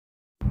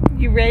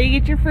You ready to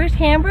get your first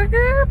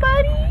hamburger,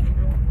 buddy?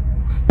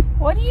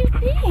 What do you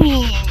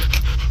think?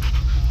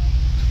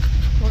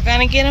 We're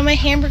gonna get him a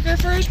hamburger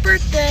for his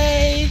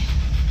birthday.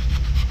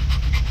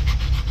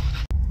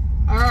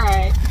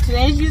 Alright,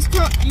 today's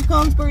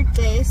Yukon's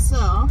birthday,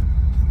 so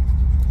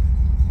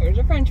here's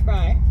a french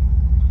fry.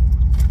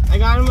 I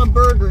got him a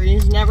burger.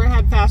 He's never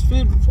had fast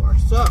food before,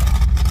 so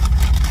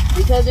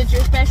because it's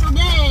your special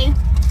day,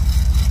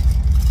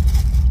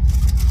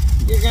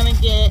 you're gonna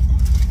get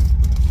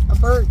a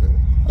burger.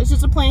 It's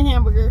just a plain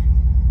hamburger,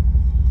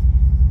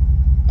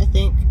 I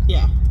think.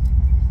 Yeah.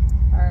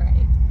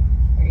 Alright.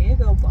 There you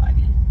go,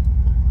 buddy.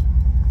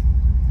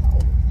 Oh,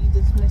 you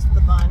just missed the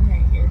bun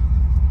right here.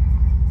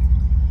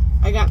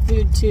 I got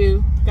food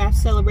too. Got to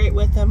celebrate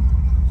with him.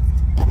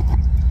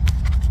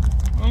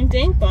 I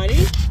think,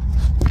 buddy.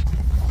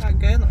 Got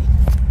good.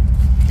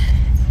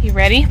 You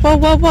ready? Whoa,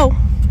 whoa, whoa.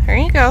 There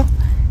you go.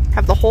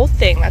 Have the whole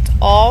thing. That's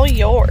all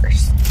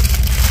yours.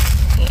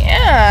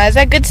 Yeah, is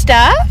that good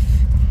stuff?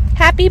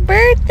 Happy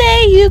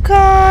birthday,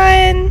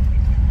 Yukon!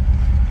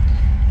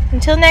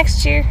 Until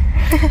next year.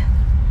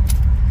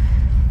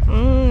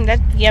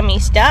 That's yummy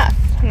stuff.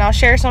 And I'll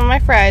share some of my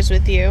fries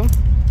with you.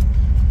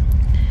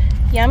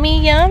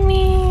 Yummy,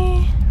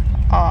 yummy.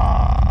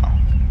 Aww.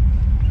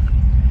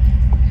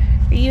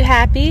 Are you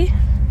happy?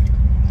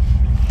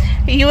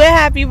 Are you a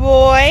happy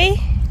boy?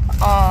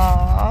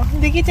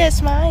 Aww. Look at that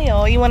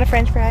smile. You want a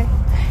french fry?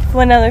 You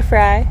want another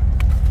fry?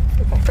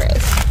 Here's my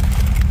fries.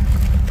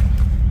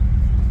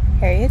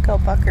 There you go,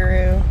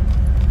 buckaroo.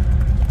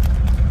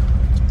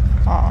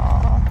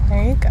 Aw,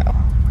 there you go.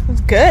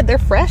 It's good. They're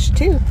fresh,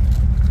 too.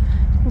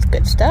 It's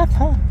good stuff,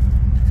 huh?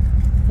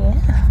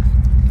 Yeah.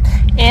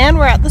 And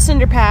we're at the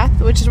Cinder Path,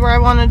 which is where I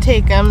wanted to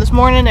take them. This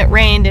morning it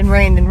rained and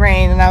rained and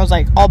rained, and I was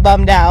like all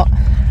bummed out.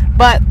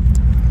 But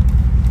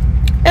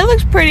it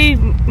looks pretty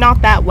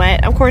not that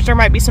wet. Of course, there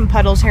might be some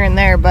puddles here and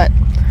there, but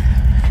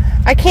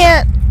you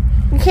can't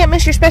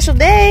miss your special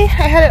day.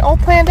 I had it all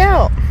planned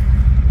out.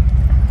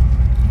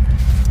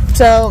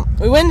 So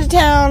we went to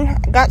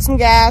town, got some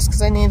gas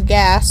because I needed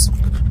gas,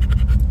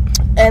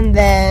 and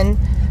then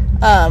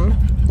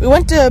we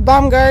went to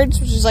Baumgart's,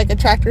 which is like a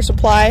Tractor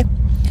Supply,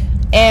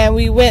 and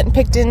we went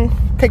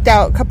and picked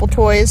out a couple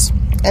toys,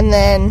 and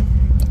then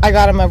I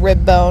got him a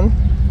rib bone.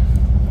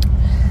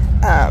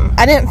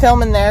 I didn't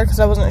film in there because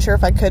I wasn't sure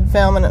if I could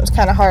film, and it was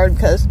kind of hard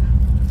because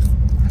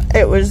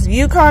it was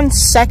Yukon's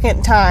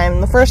second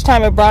time. The first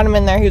time I brought him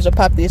in there, he was a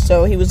puppy,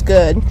 so he was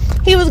good.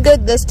 He was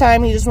good this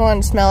time. He just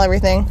wanted to smell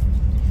everything.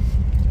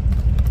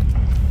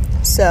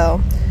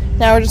 So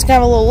now we're just gonna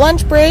have a little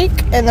lunch break,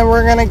 and then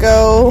we're gonna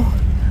go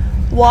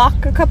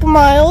walk a couple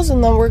miles,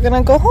 and then we're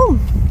gonna go home.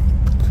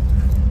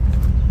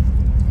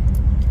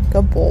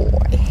 Good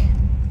boy.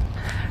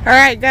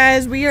 Alright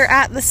guys, we are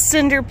at the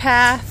Cinder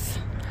Path.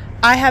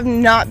 I have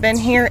not been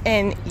here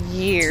in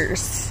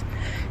years.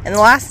 And the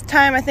last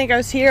time I think I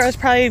was here, I was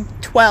probably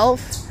 12,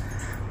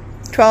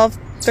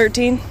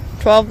 13,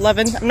 12,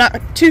 11. I'm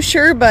not too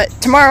sure, but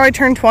tomorrow I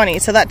turn 20,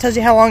 so that tells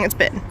you how long it's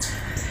been.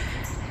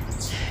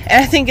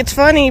 And I think it's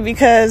funny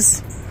because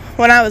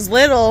when I was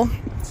little,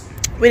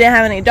 we didn't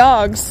have any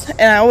dogs,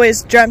 and I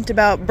always dreamt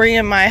about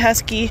bringing my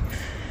husky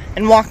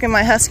and walking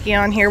my husky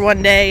on here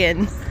one day,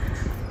 and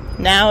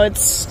now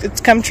it's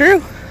come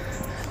true.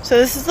 So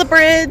this is the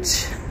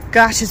bridge.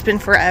 Gosh, it's been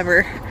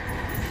forever.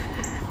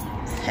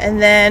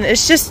 And then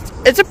it's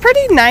a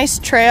pretty nice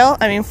trail.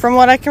 I mean, from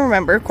what I can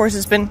remember, of course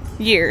it's been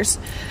years,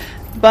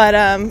 but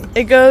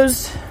it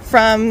goes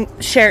from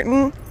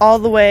Sheraton all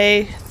the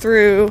way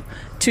through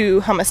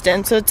to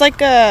Humiston. So it's like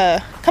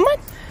a,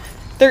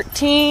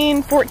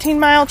 13, 14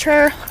 mile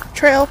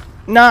trail.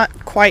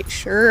 Not quite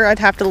sure. I'd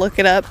have to look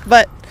it up,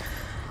 but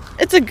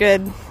it's a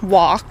good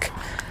walk.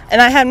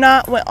 And I have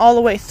not went all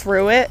the way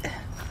through it.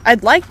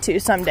 I'd like to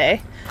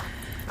someday.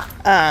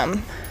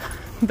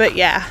 But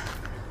yeah,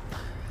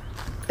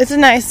 it's a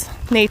nice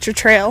nature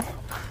trail.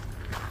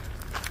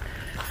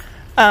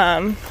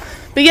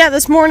 But yeah,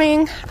 this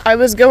morning I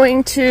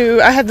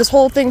had this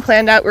whole thing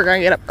planned out. We're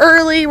gonna get up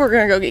early, we're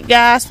gonna go get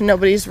gas,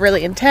 nobody's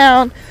really in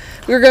town.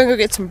 We were gonna go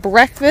get some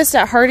breakfast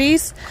at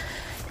Hardee's,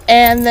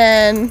 and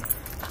then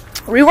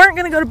we weren't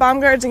gonna go to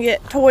Baumgart's and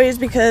get toys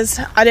because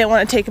I didn't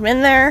want to take them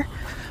in there.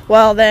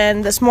 Well,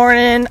 then this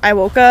morning I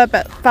woke up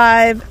at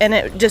 5 and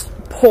it just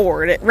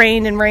poured. It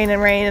rained and rained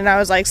and rained, and I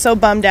was like so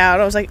bummed out.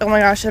 I was like, oh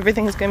my gosh,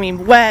 everything's gonna be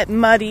wet,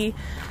 muddy.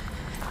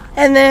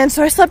 And then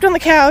so I slept on the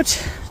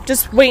couch,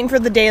 just waiting for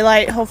the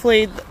daylight.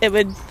 Hopefully it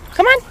would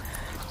come on.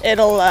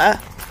 It'll the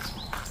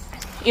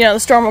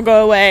storm will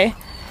go away.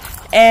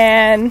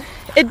 And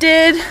it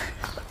did.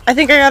 I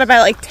think I got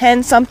about like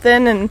 10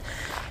 something, and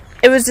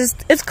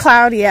it's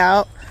cloudy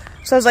out.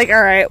 So I was like,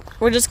 all right,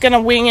 we're just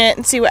gonna wing it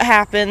and see what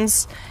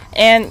happens.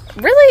 And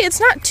really,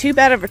 it's not too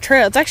bad of a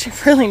trail. It's actually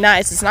really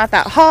nice. It's not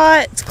that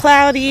hot. It's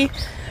cloudy.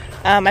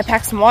 I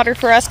packed some water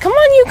for us. Come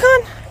on,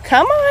 Yukon.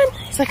 Come on.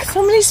 It's like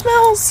so many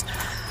smells.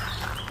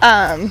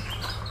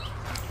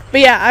 But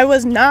yeah, I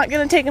was not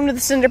going to take him to the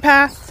Cinder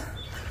Path.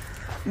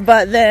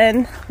 But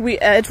then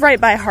it's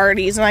right by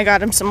Hardee's, and I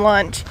got him some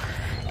lunch.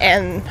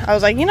 And I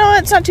was like, you know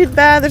what, it's not too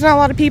bad, there's not a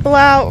lot of people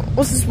out,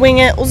 let's just wing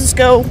it, we'll just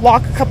go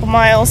walk a couple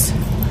miles.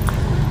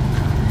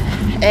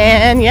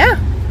 And yeah,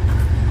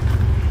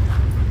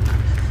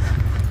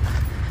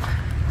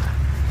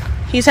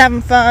 he's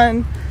having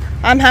fun,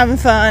 I'm having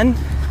fun.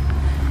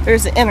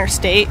 There's the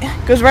interstate,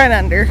 goes right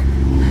under.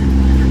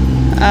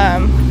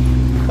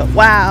 But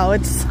wow,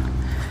 it's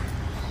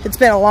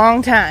been a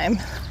long time.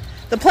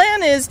 The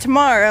plan is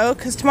tomorrow,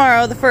 because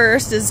tomorrow the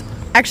 1st is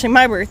actually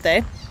my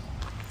birthday.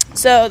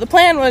 So the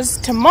plan was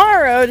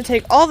tomorrow to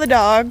take all the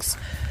dogs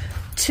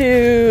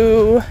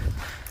to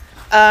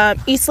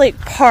East Lake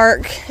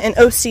Park in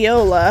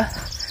Osceola.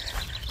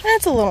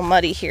 It's a little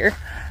muddy here.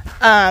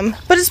 But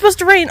it's supposed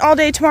to rain all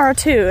day tomorrow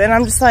too. And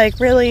I'm just like,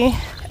 really?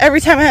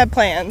 Every time I have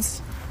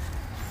plans,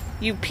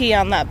 you pee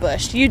on that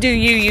bush. You do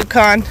you,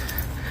 Yukon.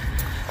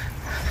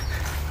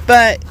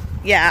 But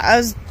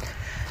yeah,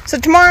 so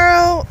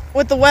tomorrow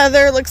with the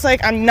weather, looks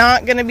like I'm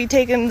not going to be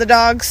taking the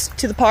dogs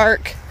to the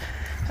park.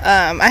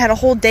 I had a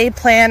whole day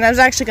planned. I was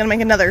actually going to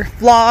make another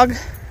vlog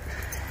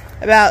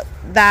about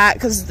that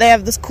because they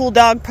have this cool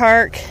dog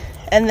park,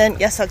 and then,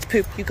 yes, that's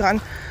poop,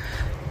 Yukon.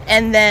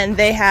 And then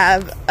they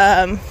have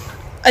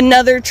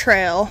another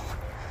trail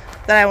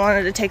that I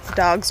wanted to take the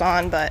dogs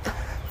on, but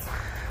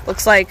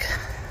looks like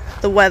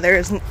the weather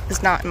is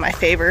not in my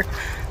favor.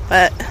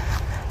 But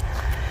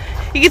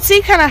you can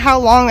see kind of how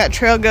long that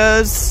trail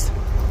goes.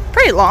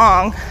 Pretty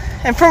long.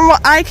 And from what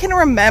I can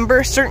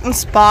remember, certain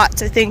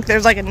spots, I think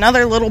there's like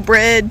another little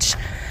bridge,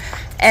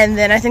 and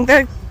then I think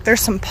there's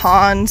some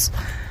ponds.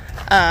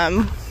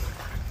 Long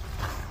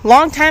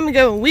time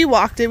ago when we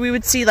walked it, we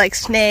would see like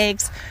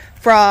snakes,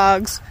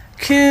 frogs,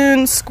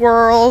 coons,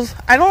 squirrels.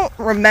 I don't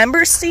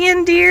remember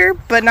seeing deer,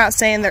 but not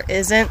saying there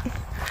isn't.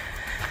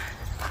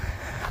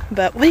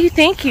 But what do you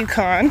think,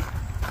 Yukon?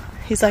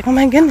 He's like, oh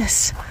my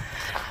goodness.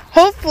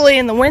 Hopefully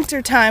in the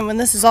winter time when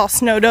this is all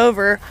snowed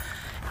over,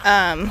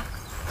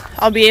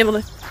 I'll be able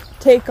to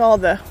take all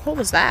the, what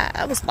was that?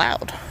 That was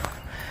loud.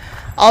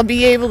 I'll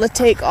be able to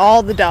take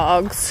all the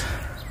dogs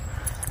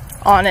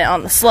on it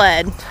on the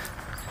sled.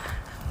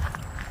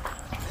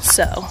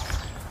 So,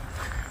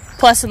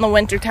 plus in the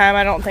winter time,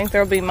 I don't think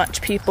there'll be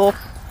much people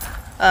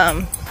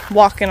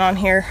walking on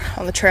here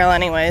on the trail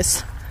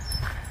anyways.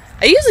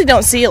 I usually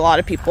don't see a lot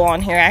of people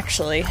on here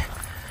actually.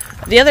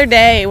 The other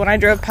day when I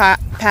drove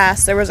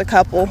past, there was a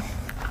couple.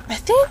 I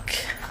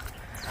think,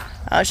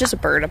 oh, it's just a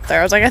bird up there.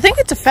 I was like, I think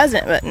it's a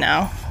pheasant, but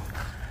no.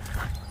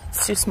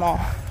 It's too small.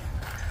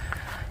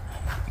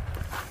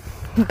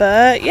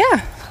 But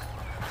yeah.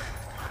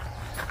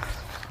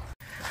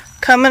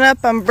 Coming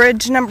up on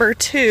bridge number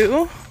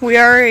 2, we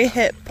already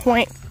hit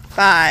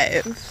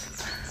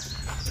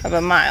 0.5 of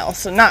a mile,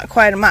 so not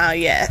quite a mile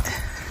yet.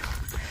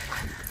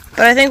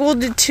 But I think we'll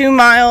do 2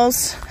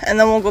 miles and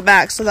then we'll go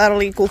back, so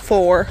that'll equal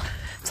 4,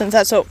 since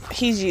that's what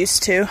he's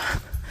used to.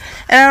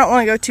 And I don't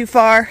want to go too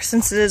far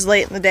since it is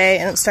late in the day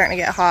and it's starting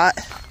to get hot.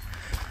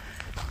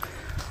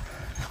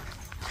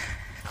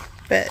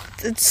 But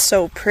it's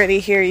so pretty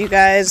here, you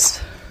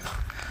guys.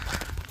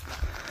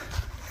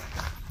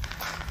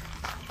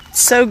 It's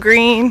so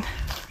green.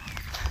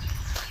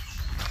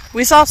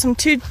 We saw some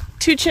two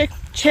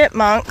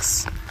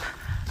chipmunks.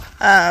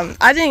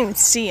 I didn't even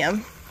see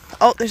them.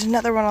 Oh, there's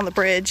another one on the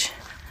bridge.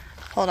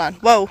 Hold on.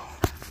 Whoa.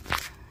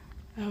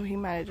 Oh, he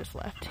might have just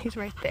left. He's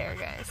right there,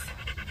 guys.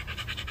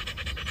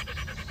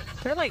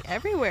 They're like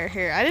everywhere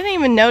here. I didn't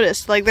even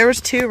notice. Like there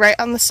was 2 right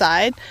on the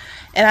side,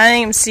 and I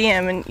didn't even see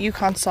him, and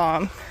Yukon saw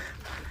him.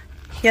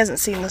 He hasn't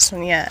seen this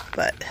one yet,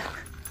 but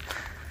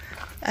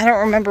I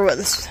don't remember what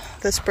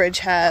this bridge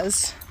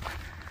has.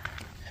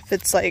 If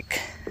it's like,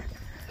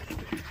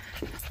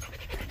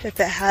 if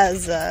it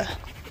has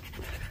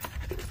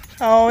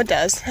oh, it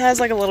does. It has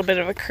like a little bit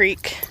of a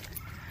creek.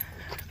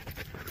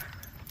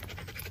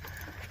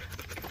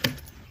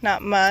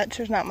 Not much.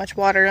 There's not much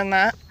water in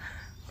that.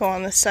 Go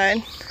on this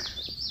side.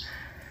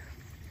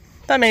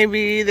 Thought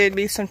maybe there'd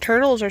be some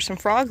turtles or some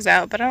frogs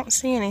out, but I don't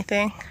see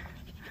anything.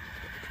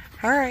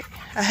 Alright,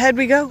 ahead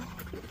we go.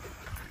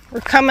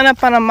 We're coming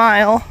up on a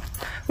mile.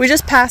 We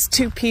just passed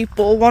 2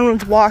 people. One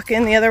was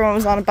walking, the other one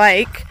was on a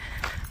bike.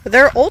 But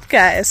they're old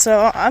guys,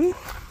 so I'm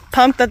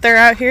pumped that they're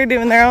out here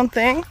doing their own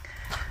thing.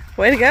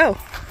 Way to go.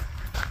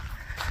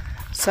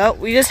 So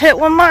we just hit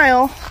 1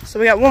 mile, so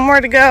we got 1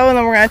 more to go, and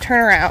then we're going to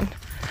turn around.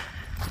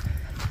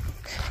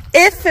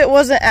 If it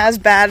wasn't as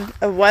bad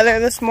of weather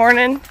this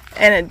morning,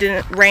 and it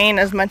didn't rain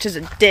as much as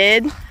it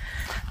did,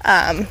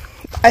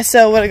 I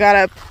still would have got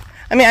up.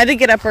 I mean, I did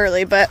get up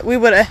early, but we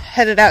would have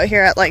headed out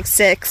here at like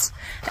 6,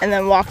 and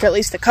then walked at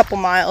least a couple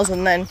miles,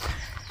 and then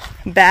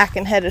back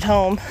and headed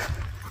home.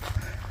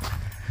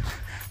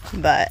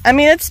 But, I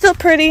mean, it's still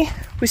pretty.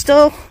 We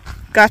still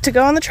got to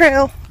go on the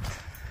trail.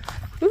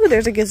 Ooh,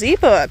 there's a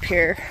gazebo up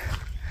here.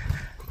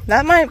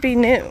 That might be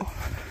new.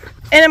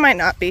 And it might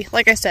not be.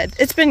 Like I said,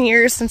 it's been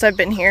years since I've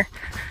been here.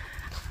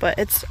 But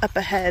it's up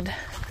ahead.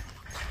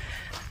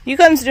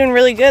 Yukon's doing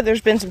really good.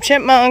 There's been some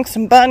chipmunks,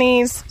 some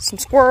bunnies, some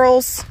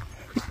squirrels.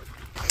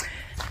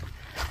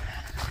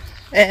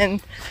 And,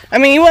 I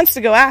mean, he wants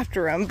to go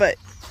after them, but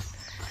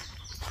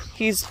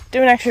He's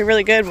doing actually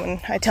really good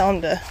when I tell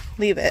him to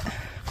leave it.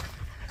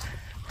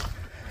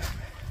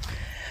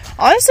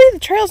 Honestly, the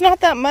trail's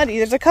not that muddy.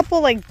 There's a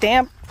couple like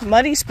damp,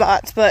 muddy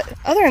spots, but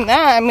other than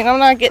that, I mean, I'm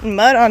not getting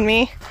mud on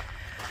me.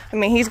 I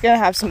mean, he's gonna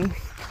have some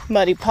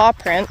muddy paw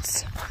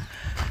prints,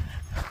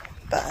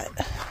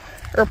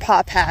 or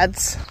paw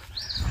pads.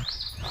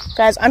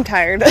 Guys, I'm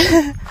tired.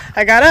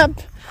 I got up,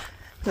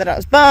 then I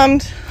was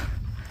bummed,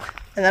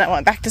 and then I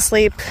went back to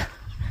sleep.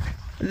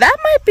 That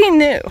might be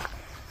new.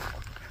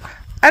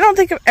 I don't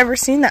think I've ever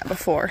seen that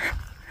before.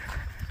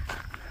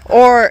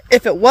 Or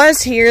if it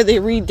was here, they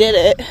redid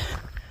it.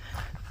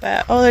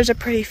 But, oh, there's a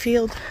pretty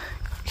field.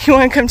 You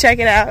want to come check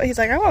it out? He's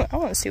like, I want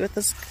to see what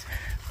this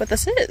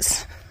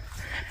is.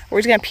 Or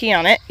he's going to pee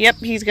on it. Yep,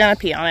 he's going to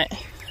pee on it.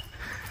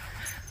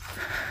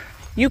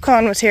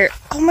 Yukon was here.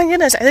 Oh my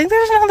goodness, I think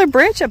there's another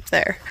bridge up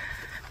there.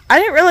 I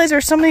didn't realize there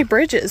were so many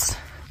bridges.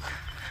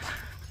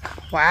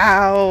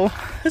 Wow,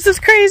 this is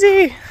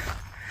crazy.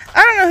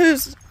 I don't know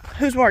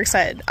who's more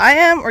excited, I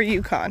am or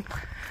Yukon.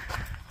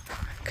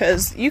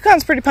 Because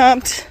Yukon's pretty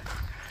pumped.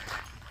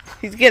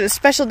 He's getting a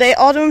special day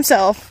all to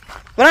himself.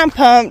 But I'm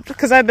pumped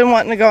because I've been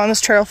wanting to go on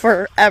this trail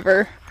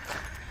forever.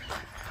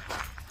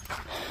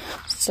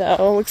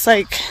 So, looks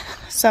like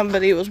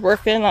somebody was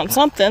working on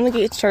something. The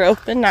gates are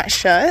open, not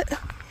shut.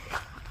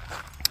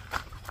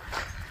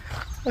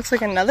 Looks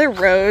like another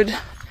road.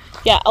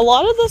 Yeah, a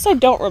lot of this I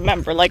don't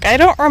remember. Like, I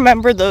don't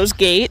remember those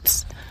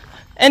gates.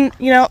 And,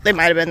 you know, they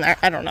might have been there.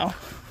 I don't know.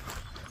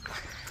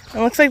 It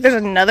looks like there's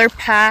another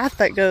path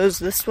that goes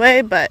this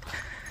way, but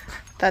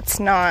that's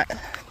not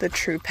the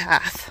true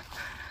path.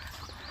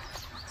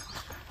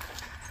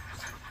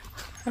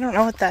 I don't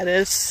know what that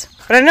is.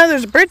 But I know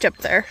there's a bridge up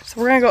there. So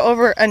we're going to go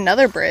over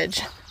another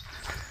bridge.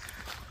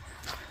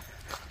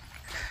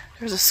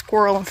 There's a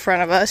squirrel in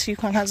front of us.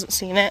 Yukon hasn't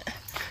seen it.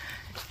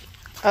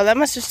 Oh, that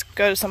must just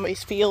go to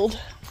somebody's field.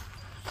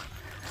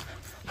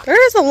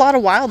 There is a lot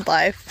of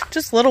wildlife.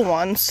 Just little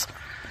ones.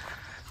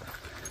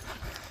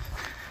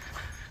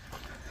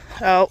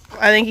 Oh,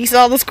 I think he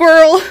saw the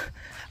squirrel.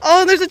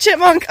 Oh, there's a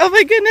chipmunk. Oh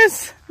my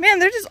goodness. Man,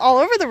 they're just all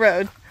over the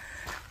road.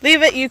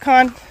 Leave it,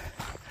 Yukon.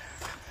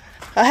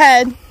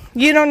 Ahead.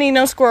 You don't need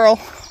no squirrel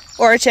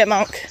or a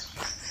chipmunk.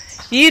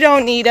 You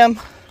don't need them.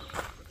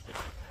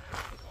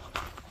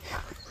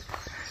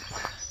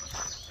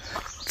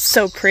 It's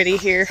so pretty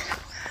here.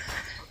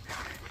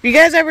 If you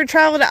guys ever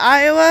travel to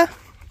Iowa,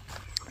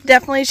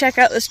 definitely check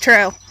out this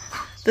trail,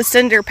 the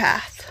Cinder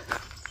Path.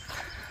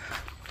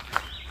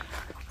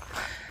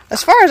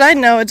 As far as I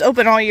know, it's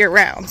open all year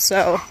round,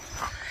 so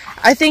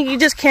I think you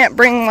just can't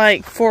bring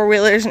like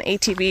four-wheelers and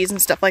ATVs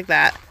and stuff like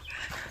that.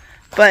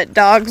 But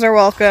dogs are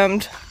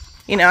welcomed.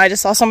 You know, I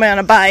just saw somebody on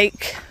a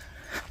bike.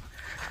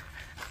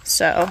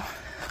 So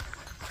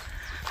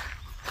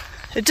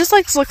it just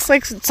like looks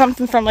like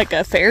something from like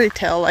a fairy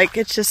tale. Like,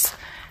 it's just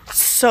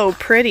so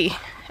pretty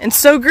and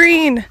so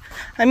green.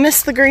 I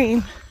miss the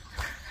green.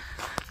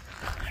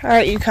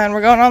 Alright, Yukon,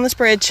 we're going on this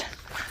bridge.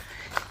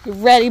 You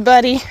ready,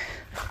 buddy?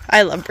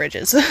 I love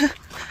bridges.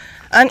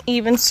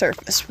 Uneven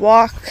surface.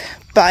 Walk,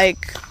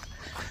 bike,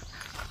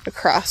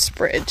 across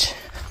bridge.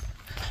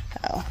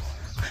 Oh,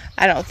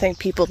 I don't think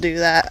people do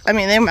that. I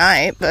mean, they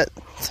might, but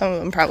some of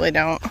them probably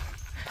don't.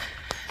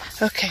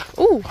 Okay.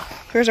 Ooh,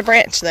 there's a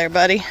branch there,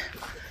 buddy.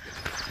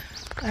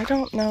 I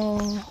don't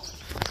know.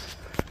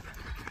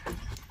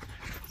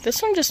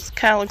 This one just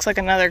kind of looks like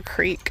another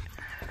creek.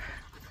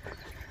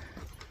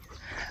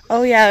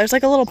 Oh yeah, there's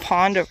like a little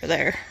pond over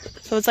there.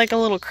 So it's like a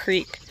little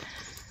creek.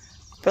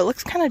 But it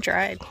looks kind of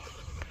dried.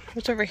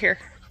 What's over here?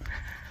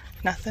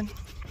 Nothing.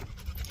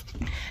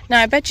 Now,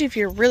 I bet you if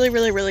you're really,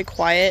 really, really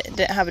quiet and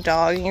didn't have a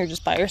dog and you're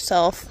just by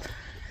yourself,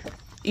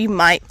 you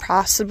might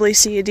possibly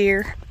see a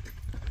deer.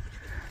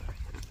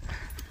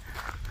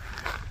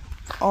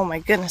 Oh my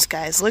goodness,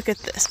 guys, look at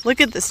this. Look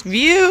at this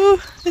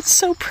view. It's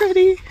so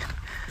pretty.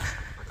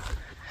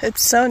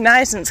 It's so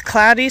nice and it's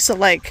cloudy, so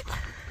like,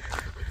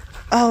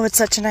 oh, it's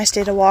such a nice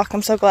day to walk.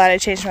 I'm so glad I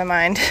changed my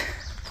mind.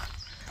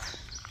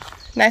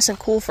 Nice and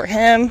cool for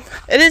him.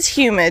 It is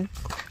humid.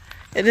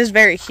 It is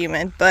very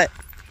humid, but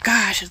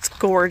gosh, it's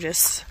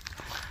gorgeous.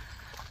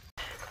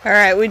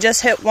 Alright, we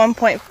just hit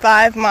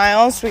 1.5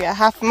 miles. We got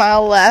half a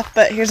mile left,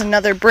 but here's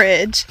another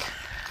bridge.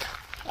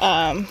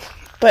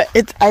 But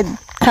I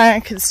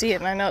kind of can see it,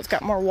 and I know it's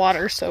got more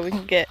water, so we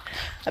can get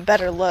a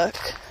better look.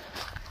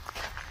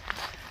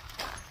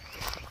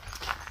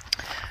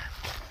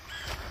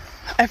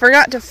 I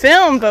forgot to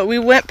film, but we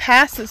went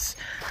past this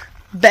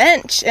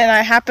bench and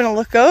I happened to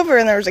look over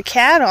and there was a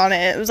cat on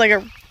it. It was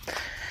like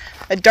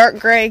a dark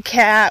gray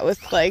cat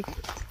with like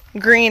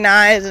green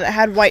eyes and it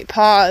had white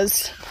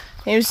paws.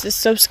 He was just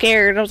so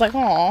scared. I was like,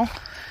 aw.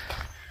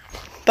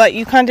 But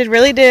Yukon did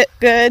really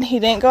good. He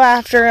didn't go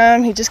after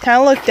him. He just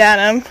kind of looked at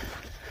him.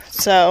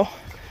 So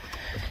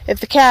if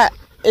the cat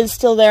is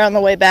still there on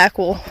the way back,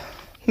 we'll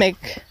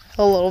make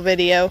a little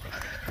video.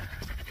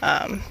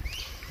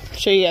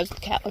 Show you guys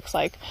what the cat looks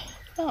like.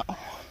 Oh.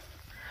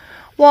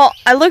 Well,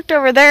 I looked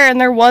over there and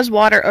there was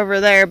water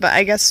over there, but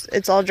I guess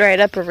it's all dried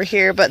up over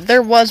here, but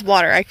there was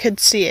water. I could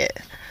see it.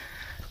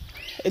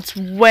 It's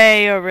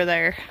way over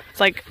there. It's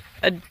like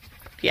a,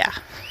 yeah,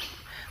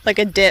 like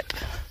a dip.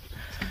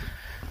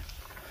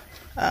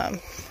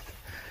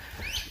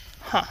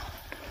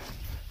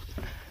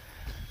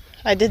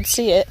 I did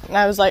see it, and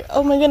I was like,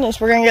 oh my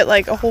goodness, we're gonna get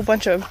like a whole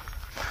bunch of,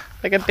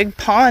 like a big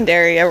pond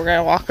area we're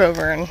gonna walk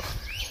over, and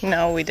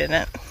no, we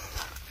didn't.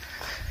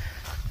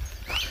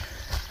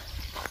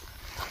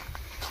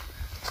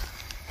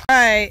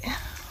 Alright,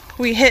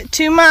 we hit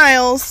 2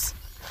 miles,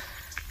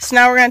 so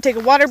now we're gonna take a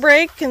water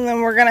break, and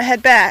then we're gonna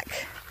head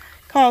back.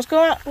 Come on, let's go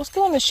out, let's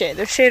go in the shade.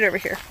 There's shade over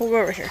here. We'll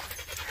go over here.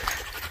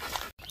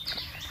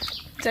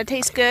 Does that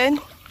taste good?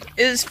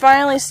 It is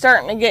finally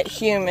starting to get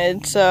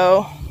humid,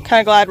 so kind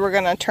of glad we're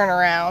gonna turn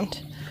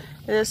around.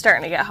 It is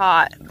starting to get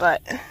hot,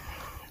 but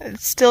it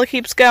still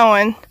keeps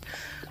going.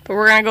 But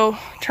we're gonna go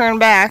turn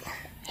back,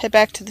 head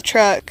back to the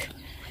truck,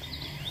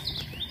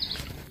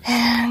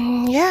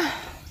 and yeah,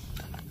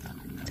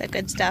 is that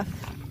good stuff?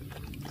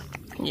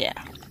 Yeah.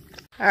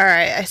 All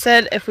right, I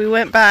said if we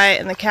went by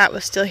and the cat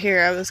was still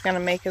here, I was gonna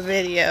make a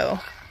video,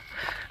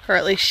 or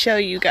at least show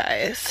you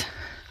guys.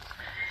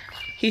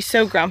 He's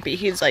so grumpy.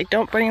 He's like,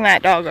 don't bring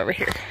that dog over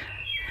here.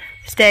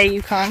 Stay,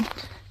 Yukon.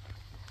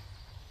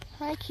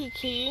 Hi,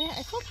 Kiki.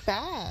 I feel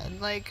bad.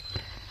 Like,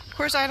 of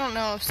course, I don't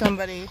know if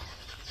somebody,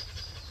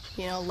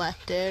 you know,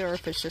 left it or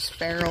if it's just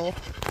feral.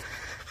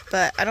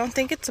 But I don't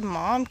think it's a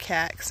mom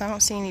cat because I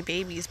don't see any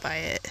babies by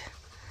it.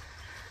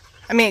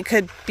 I mean, it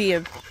could be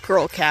a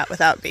girl cat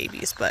without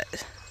babies, but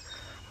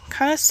I'm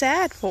kind of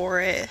sad for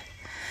it.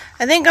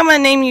 I think I'm going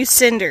to name you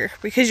Cinder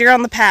because you're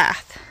on the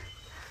path.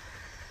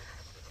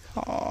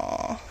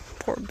 Aw,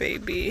 poor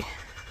baby.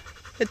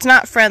 It's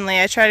not friendly.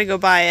 I tried to go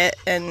by it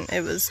and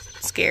it was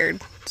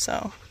scared,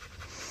 so.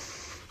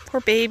 Poor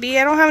baby.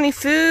 I don't have any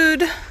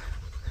food.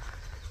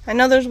 I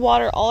know there's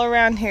water all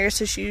around here,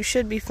 so you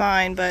should be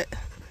fine, but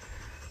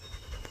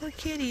poor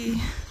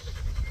kitty.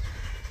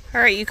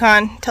 Alright,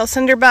 Yukon. Tell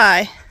Cinder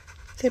bye.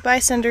 Say bye,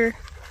 Cinder.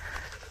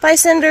 Bye,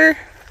 Cinder.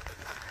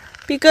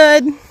 Be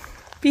good.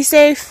 Be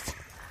safe.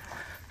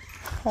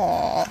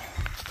 Aw.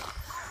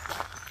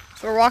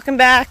 So we're walking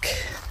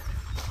back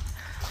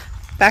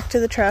to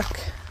the truck.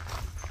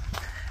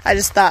 I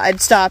just thought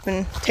I'd stop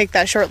and take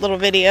that short little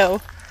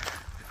video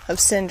of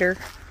Cinder.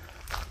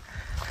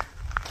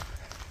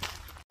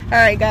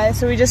 Alright guys,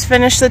 so we just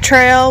finished the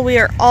trail. We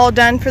are all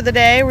done for the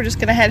day. We're just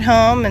gonna head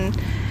home and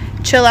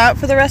chill out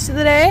for the rest of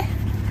the day.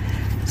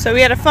 So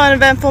we had a fun,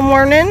 eventful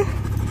morning.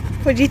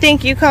 What do you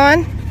think,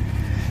 Yukon?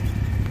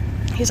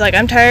 He's like,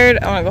 I'm tired,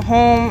 I wanna go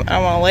home, I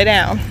wanna lay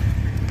down.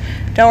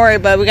 Don't worry,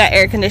 bud, we got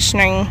air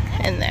conditioning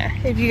in there.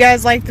 If you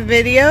guys liked the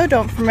video,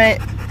 don't forget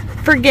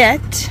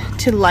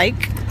to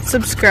like,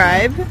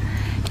 subscribe,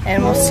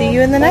 and we'll see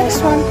you in the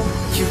next one.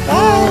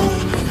 Bye!